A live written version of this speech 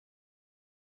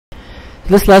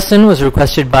This lesson was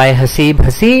requested by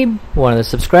Hasib, one of the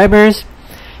subscribers.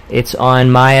 It's on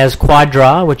Maya's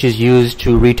QuadDraw, which is used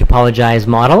to retopologize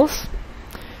models.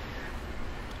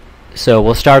 So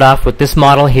we'll start off with this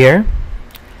model here.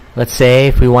 Let's say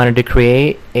if we wanted to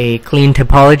create a clean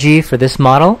topology for this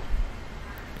model.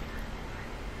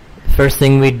 First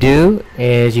thing we do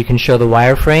is you can show the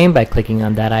wireframe by clicking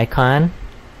on that icon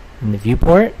in the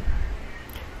viewport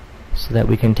so that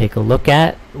we can take a look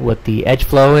at what the edge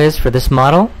flow is for this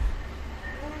model.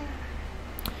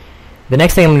 The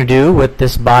next thing I'm going to do with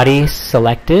this body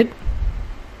selected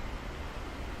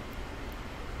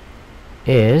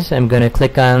is I'm going to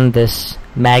click on this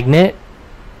magnet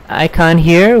icon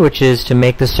here, which is to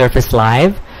make the surface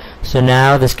live. So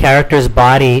now this character's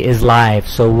body is live.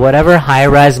 So whatever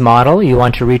high-res model you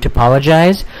want to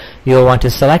retopologize, you'll want to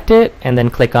select it and then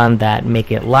click on that Make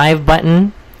It Live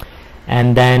button,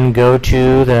 and then go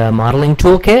to the modeling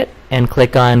toolkit and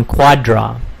click on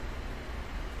QuadDraw.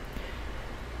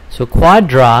 So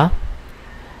QuadDraw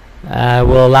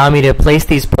will allow me to place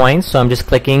these points. So I'm just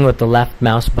clicking with the left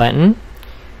mouse button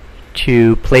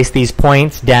to place these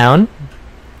points down.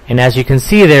 And as you can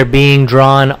see, they're being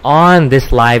drawn on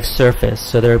this live surface.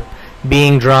 So they're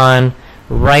being drawn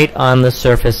right on the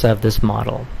surface of this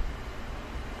model.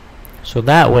 So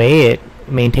that way it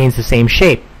maintains the same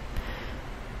shape.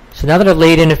 So now that I've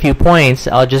laid in a few points,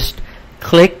 I'll just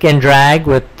click and drag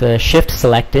with the shift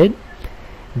selected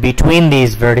between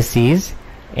these vertices,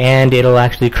 and it'll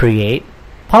actually create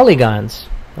polygons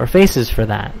or faces for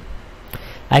that.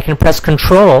 I can press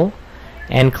Control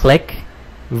and click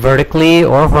vertically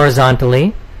or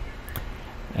horizontally,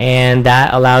 and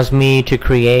that allows me to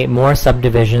create more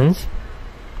subdivisions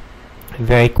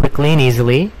very quickly and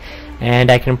easily.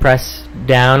 And I can press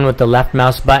down with the left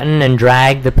mouse button and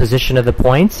drag the position of the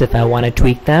points if I want to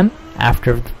tweak them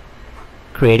after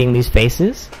creating these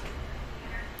faces.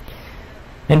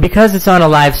 And because it's on a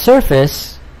live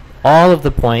surface, all of the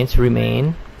points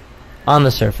remain on the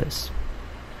surface,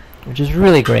 which is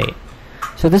really great.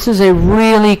 So this is a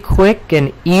really quick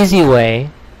and easy way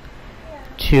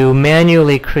to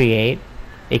manually create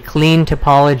a clean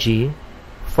topology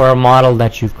for a model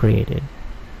that you've created.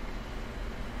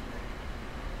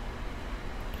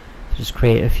 Just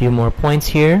create a few more points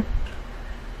here.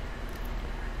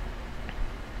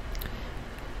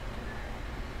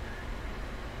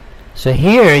 So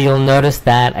here you'll notice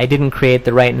that I didn't create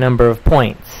the right number of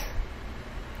points,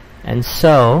 and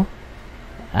so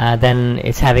then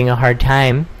it's having a hard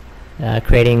time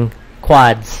creating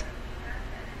quads.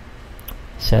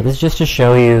 So this is just to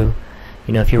show you,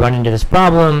 if you run into this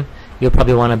problem, you'll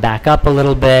probably want to back up a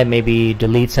little bit, maybe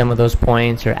delete some of those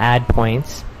points or add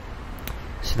points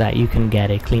so that you can get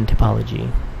a clean topology.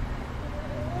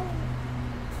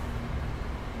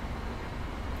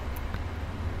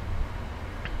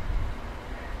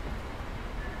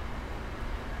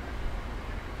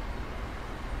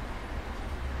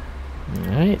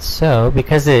 Alright, so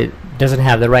because it doesn't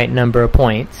have the right number of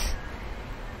points,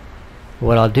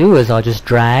 what I'll do is I'll just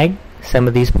drag some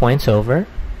of these points over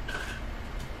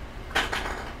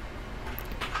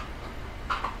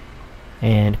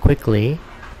and quickly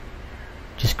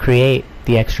just create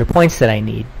the extra points that I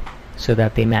need so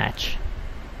that they match.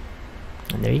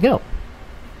 And there you go.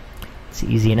 It's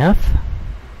easy enough.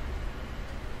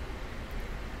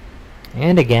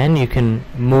 And again, you can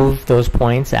move those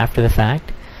points after the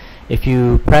fact. If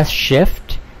you press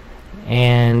Shift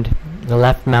and the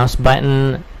left mouse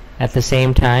button at the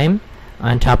same time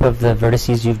on top of the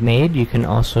vertices you've made, you can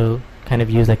also kind of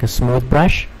use like a smooth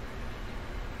brush.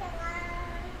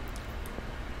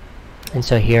 And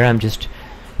so here I'm just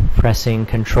pressing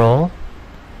Control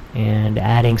and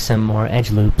adding some more edge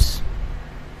loops.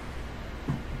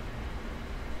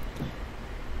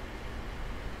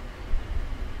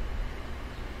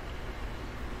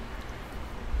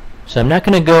 So I'm not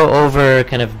going to go over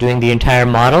kind of doing the entire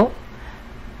model,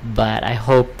 but I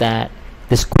hope that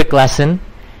this quick lesson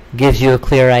gives you a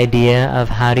clear idea of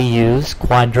how to use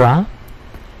QuadDraw.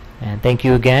 And thank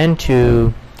you again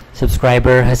to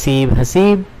subscriber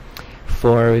Hasib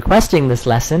for requesting this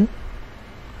lesson.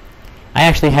 I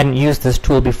actually hadn't used this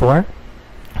tool before,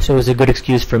 so it was a good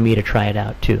excuse for me to try it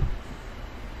out too.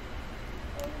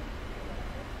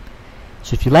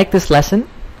 So if you like this lesson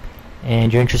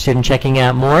and you're interested in checking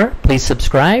out more, please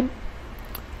subscribe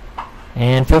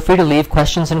and feel free to leave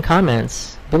questions and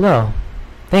comments below.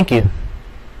 Thank you.